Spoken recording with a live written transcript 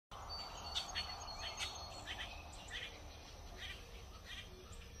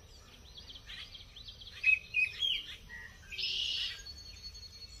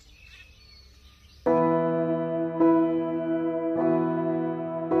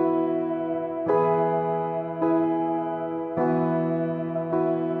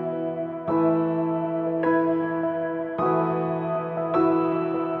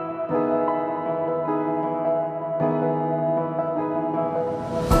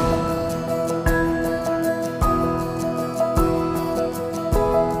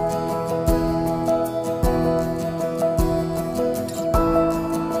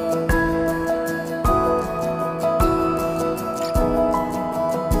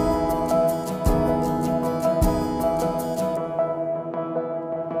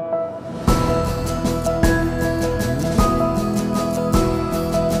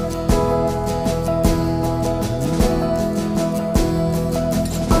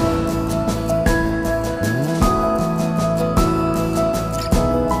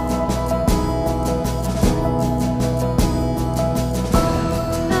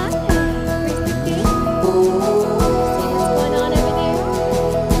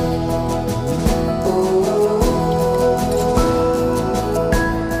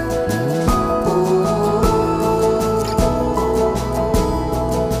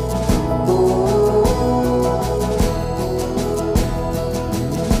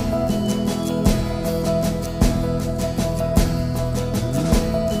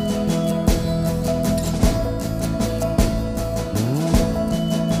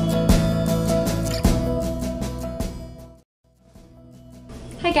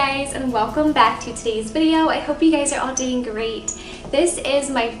Hi guys, and welcome back to today's video. I hope you guys are all doing great. This is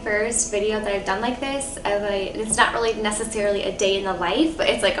my first video that I've done like this. It's not really necessarily a day in the life, but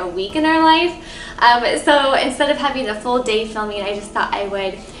it's like a week in our life. So instead of having a full day filming, I just thought I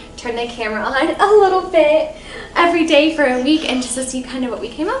would turn the camera on a little bit every day for a week and just to see kind of what we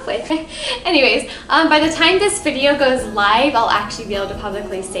came up with. Anyways, by the time this video goes live, I'll actually be able to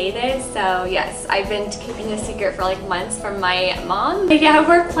publicly say this. So yes, I've been keeping this secret for like months from my mom. But yeah,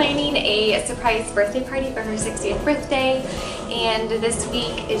 we're planning a surprise birthday party for her 60th birthday, and this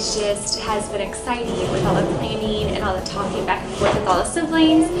week has been exciting with all the planning and all the talking back and forth with all the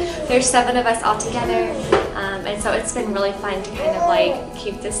siblings. There's 7 of us all together. And so it's been really fun to kind of like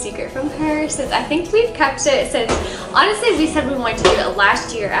keep this secret from her, since I think we've kept it since, honestly, we said we wanted to do it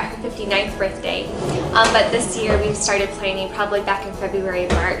last year at her 59th birthday. But this year we started planning probably back in February,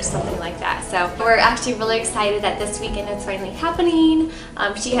 March, something like that. So we're actually really excited that this weekend it's finally happening.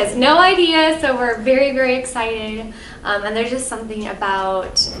 She has no idea, so we're very, very excited. And there's just something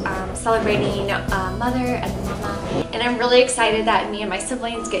about celebrating mother and mama. And I'm really excited that me and my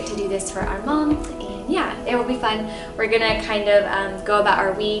siblings get to do this for our mom. Yeah, it will be fun. We're gonna kind of go about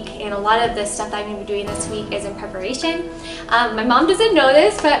our week, and a lot of the stuff that I'm gonna be doing this week is in preparation. My mom doesn't know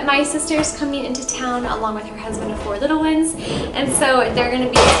this, but my sister's coming into town along with her husband and 4 little ones, and so they're gonna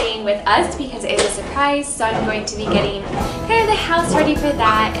be staying with us because it is a surprise. So I'm going to be getting kind of the house ready for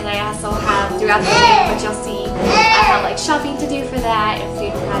that, and I also have throughout the week, which you'll see, I have like shopping to do for that and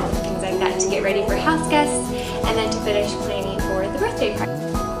food prep and things like that to get ready for house guests, and then to finish planning for the birthday party.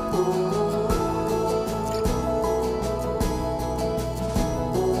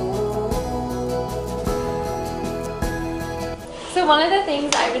 So one of the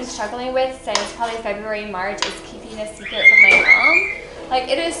things I've been struggling with since probably February, March is keeping a secret from my mom. Like,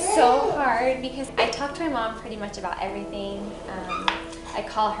 it is so hard because I talk to my mom pretty much about everything. I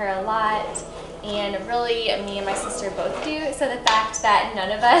call her a lot, and really me and my sister both do. So the fact that none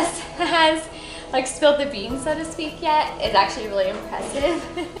of us has like spilled the beans, so to speak, yet is actually really impressive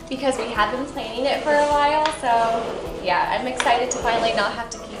because we have been planning it for a while. So yeah, I'm excited to finally not have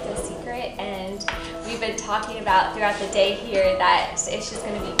to keep this secret, and we've been talking about throughout the day here that it's just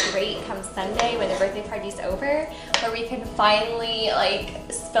going to be great come Sunday when the birthday party's over, where we can finally like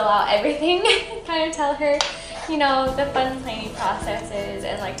spill out everything, kind of tell her, you know, the fun planning processes,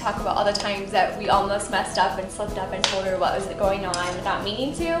 and like talk about all the times that we almost messed up and slipped up and told her what was going on without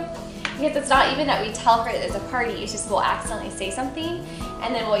meaning to. Because it's not even that we tell her there's a party, it's just we'll accidentally say something,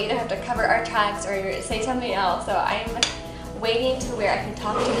 and then we'll either have to cover our tracks or say something else. So I'm waiting to where I can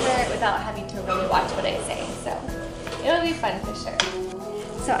talk to her without having to really watch what I say. So it'll be fun for sure.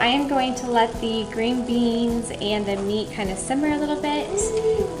 So I am going to let the green beans and the meat kind of simmer a little bit.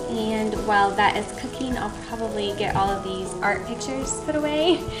 And while that is cooking, I'll probably get all of these art pictures put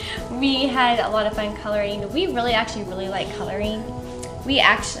away. We had a lot of fun coloring. We actually really like coloring. We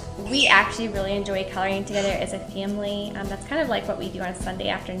actually really enjoy coloring together as a family. That's kind of like what we do on Sunday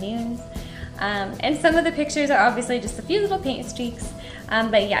afternoons. And some of the pictures are obviously just a few little paint streaks.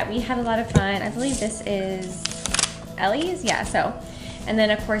 But yeah, we had a lot of fun. I believe this is Ellie's, yeah, so. And then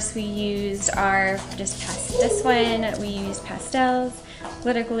of course we used we used pastels,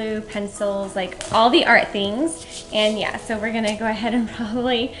 glitter glue, pencils, like all the art things. And yeah, so we're gonna go ahead and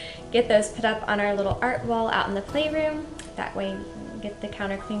probably get those put up on our little art wall out in the playroom. That way we get the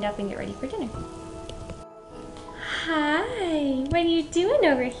counter cleaned up and get ready for dinner. Hi, what are you doing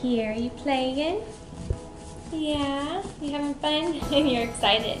over here? Are you playing? Yeah, you having fun? And you're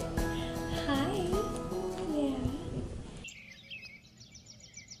excited. Hi. Yeah.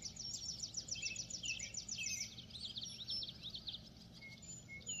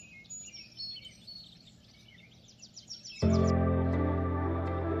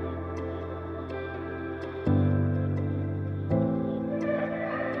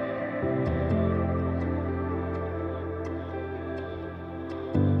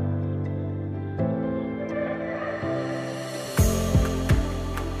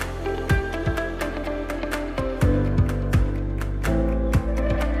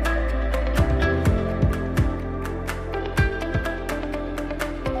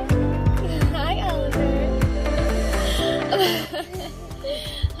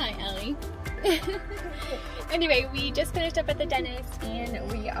 Hi, Ellie. Anyway, we just finished up at the dentist,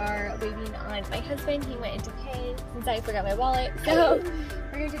 and we are waiting on my husband. He went into pay since I forgot my wallet, so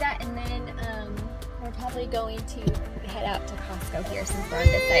we're gonna do that, and then we're probably going to head out to Costco here since we're on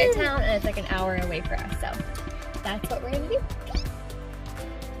this side of town, and it's like an hour away for us, so that's what we're gonna do.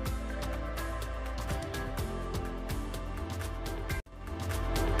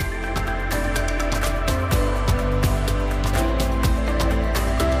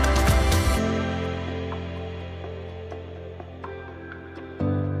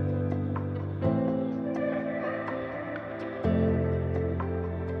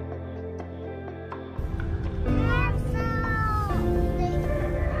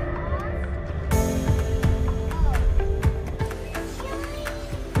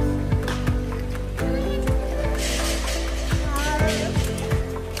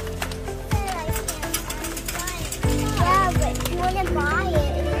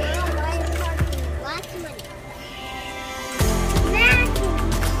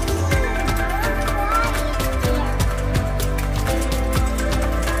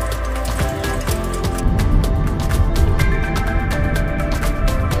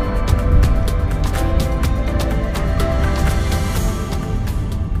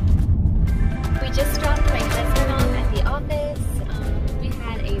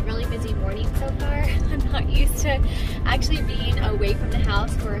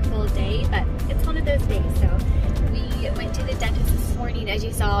 for a full day, but it's one of those days. So we went to the dentist this morning. As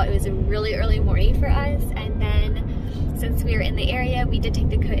you saw, it was a really early morning for us, and then since we were in the area, we did take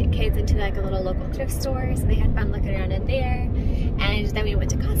the kids into like a little local thrift store, so they had fun looking around in there. And then we went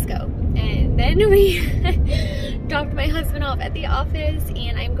to Costco, and then we dropped my husband off at the office,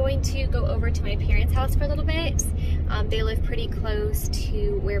 and I'm going to go over to my parents' house for a little bit. They live pretty close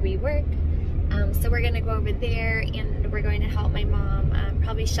to where we work, so we're gonna go over there, and we're going to help my mom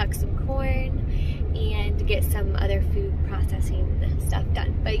probably shuck some corn and get some other food processing stuff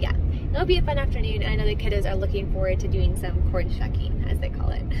done. But yeah, it'll be a fun afternoon, and I know the kiddos are looking forward to doing some corn shucking, as they call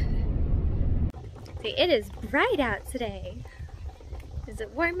it. See, it is bright out today. Is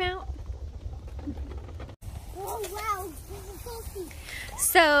it warm out? Oh wow!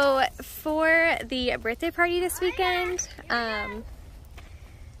 So for the birthday party this weekend,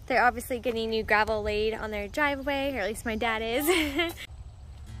 they're obviously getting new gravel laid on their driveway, or at least my dad is.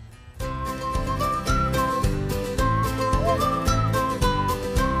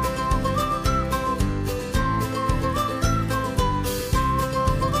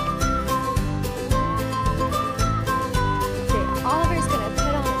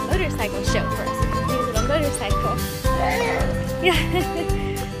 Show for us. His little motorcycle. Yeah.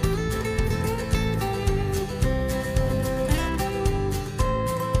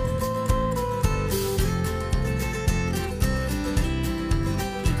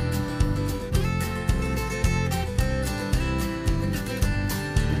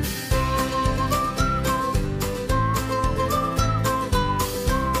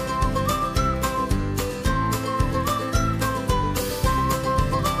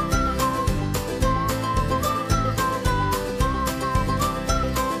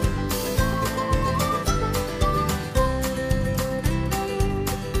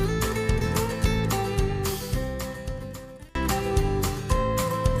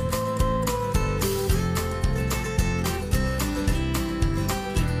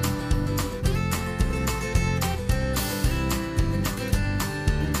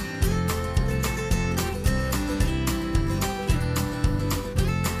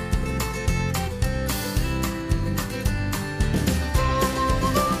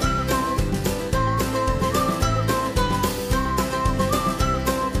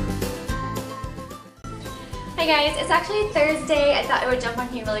 Hi guys, it's actually Thursday. I thought I would jump on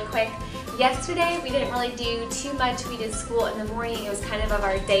here really quick. Yesterday we didn't really do too much. We did school in the morning. It was kind of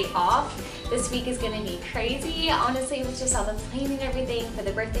our day off. This week is going to be crazy. Honestly, it was just all the planning and everything for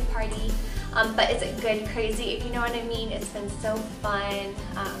the birthday party. But it's a good crazy, if you know what I mean. It's been so fun,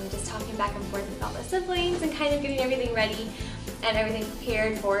 just talking back and forth with all the siblings and kind of getting everything ready and everything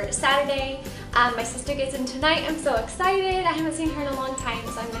prepared for Saturday. My sister gets in tonight. I'm so excited. I haven't seen her in a long time,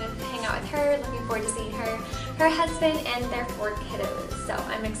 so I'm going to hang out with her. Looking forward to seeing her husband, and their 4 kiddos. So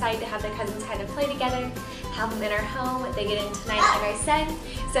I'm excited to have the cousins kind of play together, have them in our home. They get in tonight, like I said.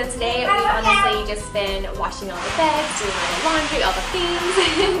 So today we've honestly just been washing all the beds, doing all the laundry, all the things,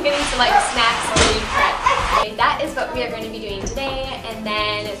 getting some like snacks ready prep. And that is what we are going to be doing today. And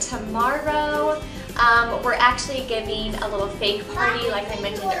then tomorrow, we're actually giving a little fake party, like I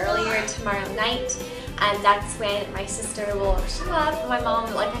mentioned earlier, tomorrow night. And that's when my sister will show up. My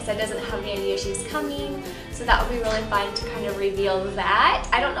mom, like I said, doesn't have any idea she's coming. So that will be really fun to kind of reveal that.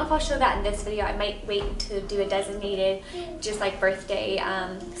 I don't know if I'll show that in this video. I might wait to do a designated, just like birthday,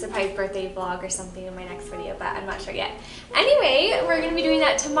 surprise birthday vlog or something in my next video, but I'm not sure yet. Anyway, we're gonna be doing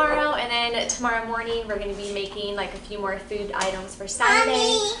that tomorrow, and then tomorrow morning we're gonna be making like a few more food items for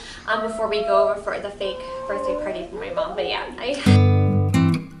Saturday before we go over for the fake birthday party for my mom. But yeah,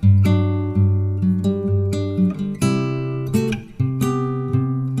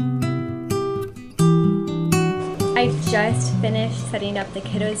 I just finished setting up the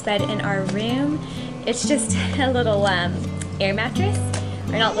kiddos' bed in our room. It's just a little air mattress,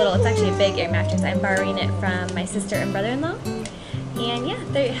 or not little, it's actually a big air mattress. I'm borrowing it from my sister and brother-in-law. And yeah,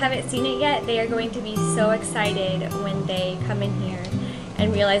 they haven't seen it yet. They are going to be so excited when they come in here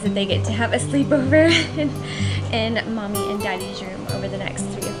and realize that they get to have a sleepover in mommy and daddy's room over the next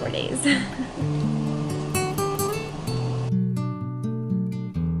 3 or 4 days.